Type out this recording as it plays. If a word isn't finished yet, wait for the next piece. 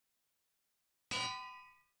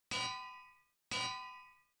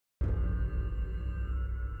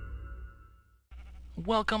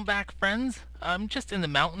Welcome back, friends. I'm just in the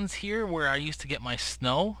mountains here where I used to get my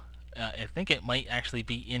snow. I think it might actually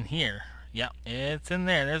be in here. Yep, it's in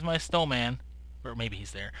there. There's my snowman. Or maybe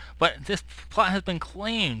he's there. But this plot has been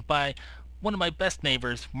claimed by one of my best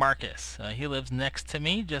neighbors, Marcus. He lives next to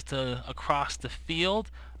me, just across the field.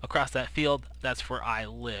 Across that field, that's where I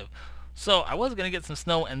live. So I was going to get some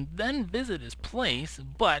snow and then visit his place,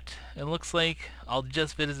 but it looks like I'll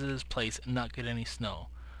just visit his place and not get any snow.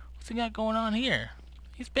 What's he got going on here?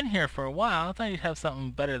 He's been here for a while. I thought he'd have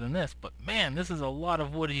something better than this, but man, this is a lot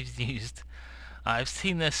of wood he's used. I've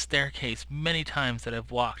seen this staircase many times that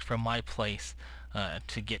I've walked from my place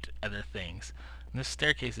to get other things. And this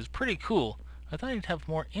staircase is pretty cool. I thought he'd have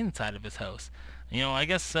more inside of his house. I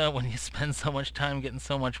guess when you spend so much time getting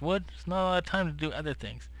so much wood, there's not a lot of time to do other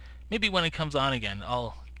things. Maybe when it comes on again,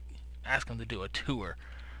 I'll ask him to do a tour,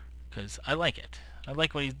 because I like it. I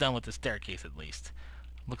like what he's done with the staircase, at least.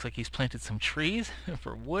 Looks like he's planted some trees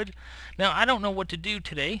for wood. Now, I don't know what to do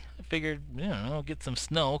today. I figured, get some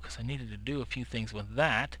snow because I needed to do a few things with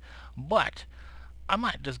that. But I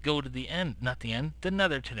might just go to the end, not the end, the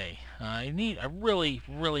nether today. I really,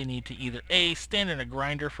 really need to either A, stand in a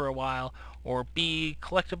grinder for a while, or B,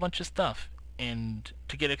 collect a bunch of stuff and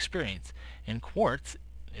to get experience. And quartz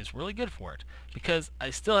is really good for it because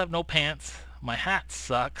I still have no pants. My hat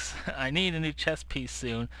sucks. I need a new chest piece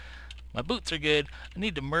soon. My boots are good. I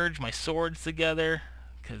need to merge my swords together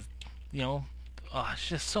because, it's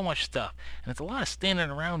just so much stuff. And it's a lot of standing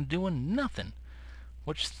around doing nothing,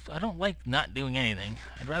 which I don't like not doing anything.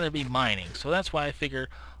 I'd rather be mining. So that's why I figure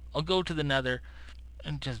I'll go to the nether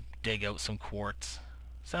and just dig out some quartz.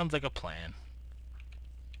 Sounds like a plan.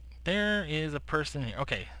 There is a person here.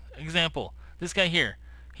 Okay, example. This guy here.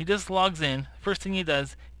 He just logs in. First thing he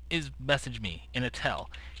does is message me in a tell.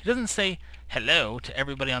 He doesn't say hello to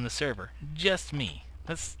everybody on the server, just me.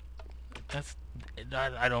 I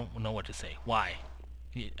don't know what to say. Why?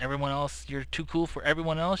 Everyone else, you're too cool for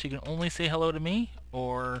everyone else? You can only say hello to me?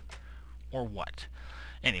 Or what?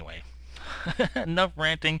 Anyway, enough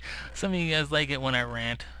ranting. Some of you guys like it when I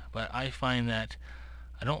rant, but I find that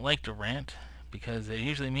I don't like to rant because it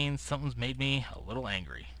usually means something's made me a little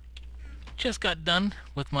angry. Just got done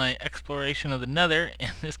with my exploration of the nether,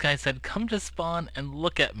 and this guy said, come to spawn and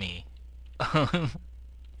look at me.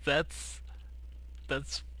 that's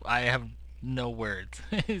I have no words.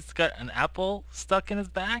 He's got an apple stuck in his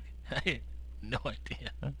back. I have no idea,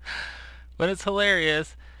 but it's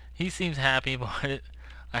hilarious. He seems happy about it.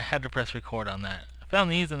 I had to press record on that. I found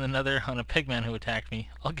these in the nether on a pigman who attacked me.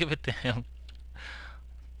 I'll give it to him.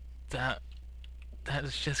 That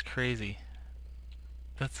is just crazy.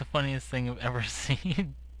 That's the funniest thing I've ever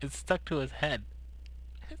seen. It's stuck to his head.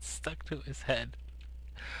 It's stuck to his head.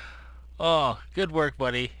 Oh, good work,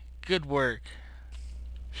 buddy. Good work.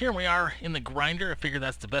 Here we are in the grinder. I figure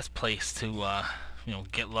that's the best place to,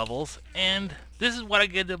 get levels. And this is what I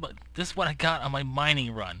get. This is what I got on my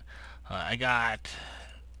mining run. I got.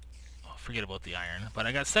 Forget about the iron, but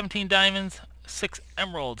I got 17 diamonds, 6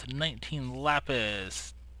 emeralds, 19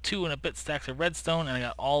 lapis, 2 and a bit stacks of redstone, and I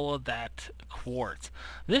got all of that quartz.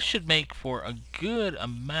 This should make for a good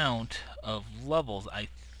amount of levels,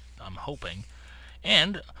 I'm hoping.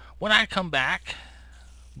 And when I come back,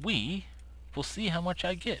 we will see how much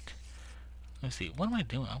I get. Let me see, what am I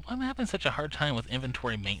doing? I'm having such a hard time with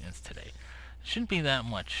inventory maintenance today. It shouldn't be that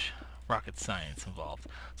much rocket science involved.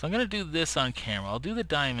 So I'm going to do this on camera. I'll do the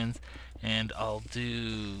diamonds, and I'll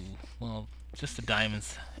do, just the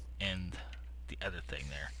diamonds and the other thing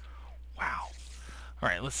there. Wow.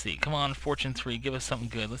 Alright, let's see. Come on, Fortune 3, give us something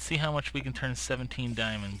good. Let's see how much we can turn 17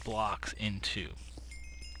 diamond blocks into.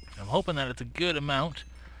 I'm hoping that it's a good amount.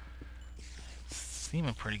 It's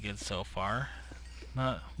seeming pretty good so far.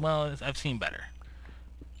 I've seen better.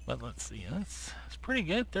 But let's see. It's pretty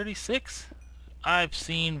good. 36. I've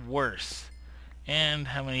seen worse. And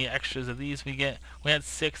how many extras of these we get? We had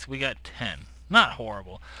 6, we got 10. Not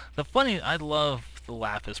horrible. I love the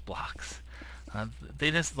lapis blocks.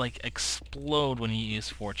 They just explode when you use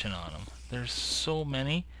fortune on them. There's so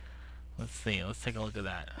many. Let's see. Let's take a look at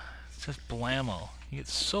that. It's just blammo. You get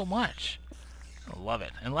so much. I love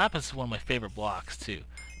it. And lapis is one of my favorite blocks too,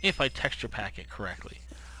 if I texture pack it correctly.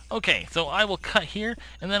 Okay, so I will cut here,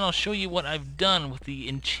 and then I'll show you what I've done with the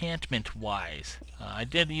enchantment wise. I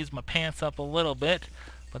did use my pants up a little bit,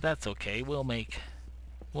 but that's okay. We'll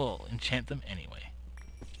enchant them anyway.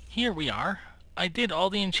 Here we are. I did all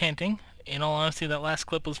the enchanting. In all honesty, that last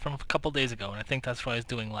clip was from a couple days ago, and I think that's what I was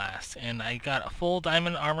doing last. And I got a full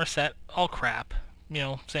diamond armor set, all crap,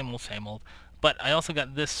 same old. But I also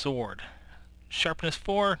got this sword. Sharpness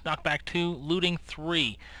 4, knockback 2, looting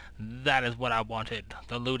 3. That is what I wanted.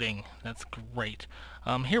 The looting. That's great.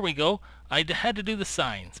 Here we go. I had to do the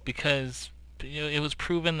signs because it was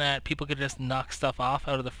proven that people could just knock stuff off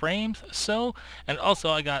out of the frames. So, and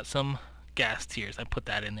also I got some gas tiers. I put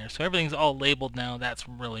that in there. So everything's all labeled now. That's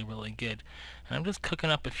really, really good. And I'm just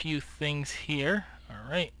cooking up a few things here.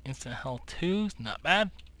 Alright, instant health 2s. Not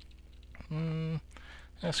bad.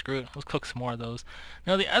 Screw it. Let's cook some more of those.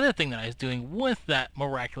 Now the other thing that I was doing with that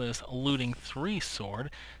miraculous looting 3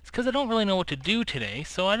 sword is because I don't really know what to do today,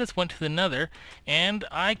 so I just went to the nether and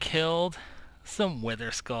I killed some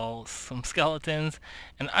wither skulls, some skeletons,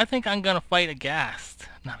 and I think I'm gonna fight a ghast.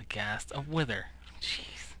 Not a ghast, a wither.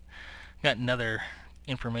 Jeez. Got another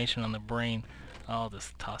information on the brain. I'll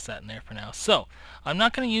just toss that in there for now. So, I'm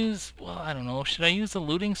not gonna use, well, I don't know, should I use the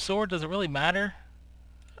looting sword? Does it really matter?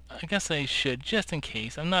 I guess I should, just in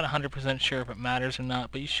case. I'm not 100% sure if it matters or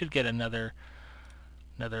not, but you should get another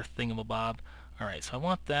thingamabob. Alright, so I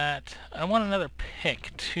want that. I want another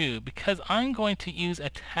pick, too, because I'm going to use a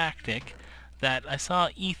tactic that I saw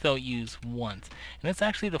Etho use once. And it's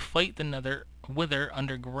actually to fight the nether wither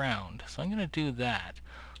underground. So I'm going to do that.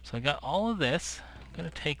 So I got all of this. I'm going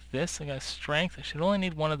to take this. I got strength. I should only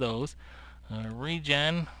need one of those.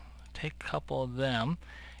 Regen. Take a couple of them.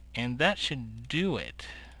 And that should do it.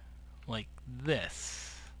 Like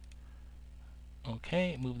this.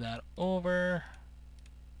 Okay, move that over.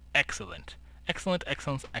 Excellent. Excellent,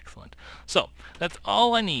 excellent, excellent. So, that's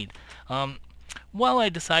all I need. While I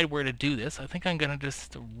decide where to do this, I think I'm going to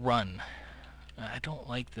just run. I don't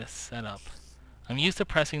like this setup. I'm used to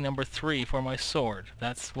pressing number 3 for my sword.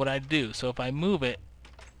 That's what I do. So if I move it,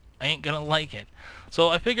 I ain't going to like it. So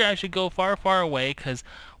I figure I should go far, far away because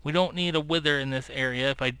we don't need a wither in this area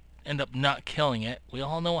if I end up not killing it. We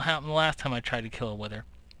all know what happened the last time I tried to kill a wither.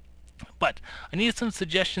 But I need some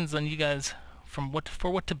suggestions on you guys for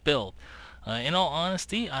what to build. In all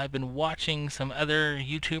honesty, I've been watching some other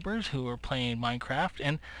YouTubers who are playing Minecraft,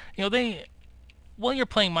 and you know, while you're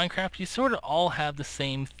playing Minecraft, you sort of all have the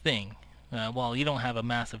same thing. Well, you don't have a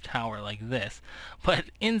massive tower like this, but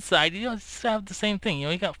inside you just have the same thing. You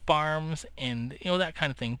know, you got farms and that kind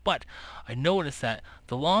of thing. But I noticed that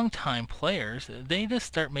the long-time players, they just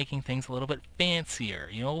start making things a little bit fancier.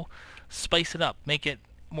 You know, spice it up, make it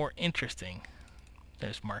more interesting.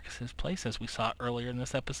 There's Marcus's place, as we saw earlier in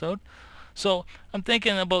this episode. So I'm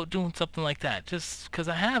thinking about doing something like that, just because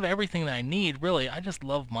I have everything that I need. Really, I just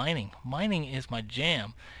love mining. Mining is my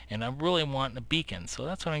jam, and I really want a beacon, so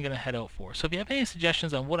that's what I'm going to head out for. So if you have any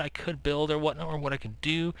suggestions on what I could build or what I could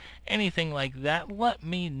do, anything like that, let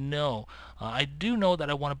me know. I do know that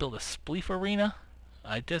I want to build a spleef arena.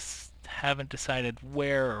 I just haven't decided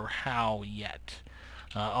where or how yet.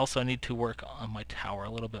 Also, I need to work on my tower a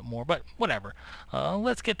little bit more, but whatever.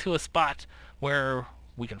 Let's get to a spot where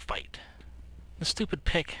we can fight. The stupid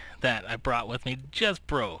pick that I brought with me just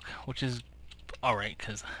broke, which is alright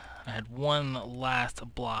because I had one last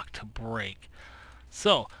block to break.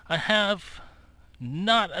 So, I have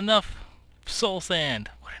not enough soul sand.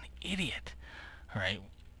 What an idiot. Alright.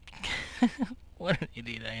 What an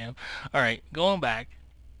idiot I am. Alright, going back.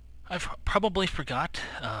 I've probably forgot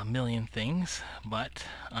a million things, but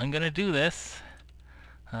I'm going to do this.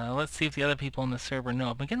 Let's see if the other people in the server know.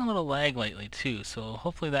 I've been getting a little lag lately too, so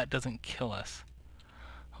hopefully that doesn't kill us.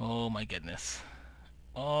 Oh my goodness.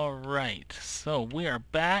 Alright, so we are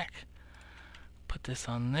back. Put this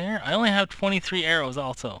on there. I only have 23 arrows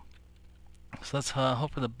also. So let's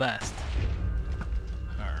hope for the best.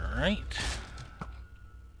 Alright.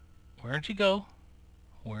 Where'd you go?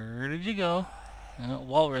 Where did you go?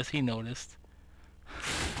 Walrus, he noticed.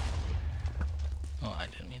 Oh, I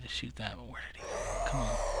didn't mean to shoot that, but where did he go? Come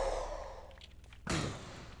on.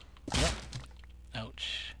 Yep.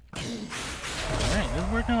 Ouch. Alright, this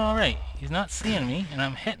is working alright. He's not seeing me, and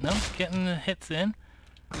I'm hitting him, getting the hits in.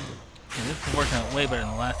 Okay, this is working out way better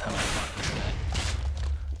than the last time I fought this guy.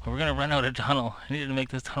 But we're gonna run out of tunnel. I needed to make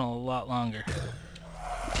this tunnel a lot longer.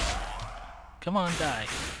 Come on, die.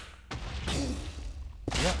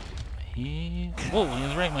 Yep. Whoa, he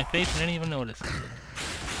was right in my face and didn't even notice.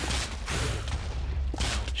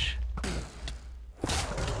 Ouch.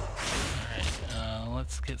 Alright,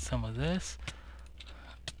 let's get some of this.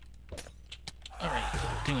 Alright,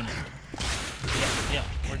 doing it. Yeah,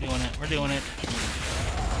 we're doing it.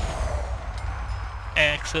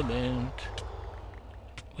 Excellent.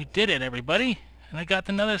 We did it, everybody! And I got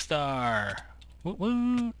another star! Woot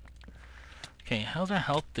woot! Okay, how's our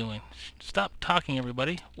health doing? Stop talking,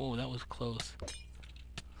 everybody. Whoa, that was close.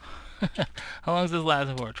 How long does this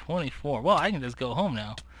last for? 24. Well, I can just go home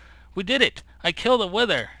now. We did it! I killed a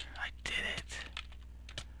wither! I did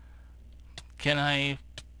it! Can I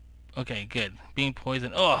Okay, good. Being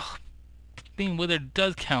poisoned. Oh, being withered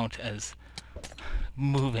does count as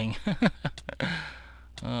moving.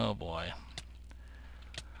 Oh boy.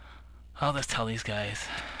 I'll just tell these guys.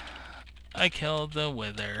 I killed the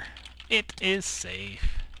wither. It is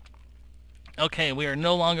safe. Okay, we are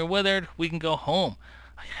no longer withered. We can go home.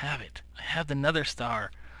 I have it. I have the nether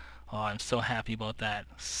star. Oh, I'm so happy about that.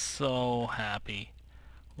 So happy.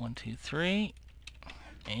 1, 2, 3.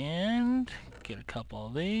 And get a couple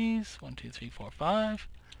of these. 1, 2, 3, 4, 5.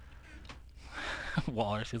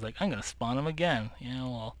 Walrus, he's like, I'm going to spawn him again. Yeah,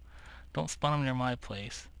 well, don't spawn him near my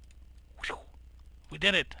place. We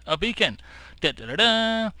did it! A beacon! Da da da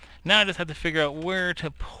da! Now I just have to figure out where to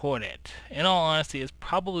put it. In all honesty, it's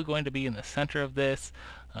probably going to be in the center of this,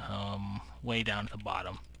 way down at the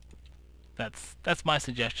bottom. That's my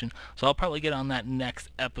suggestion. So I'll probably get on that next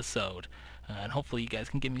episode. And hopefully you guys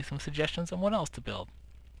can give me some suggestions on what else to build.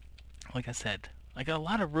 Like I said, I got a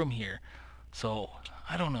lot of room here. So,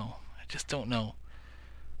 I don't know. I just don't know.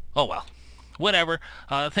 Oh well. Whatever.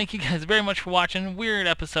 Thank you guys very much for watching. Weird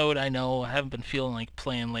episode, I know. I haven't been feeling like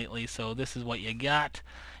playing lately, so this is what you got.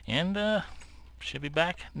 And, should be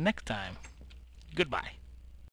back next time. Goodbye.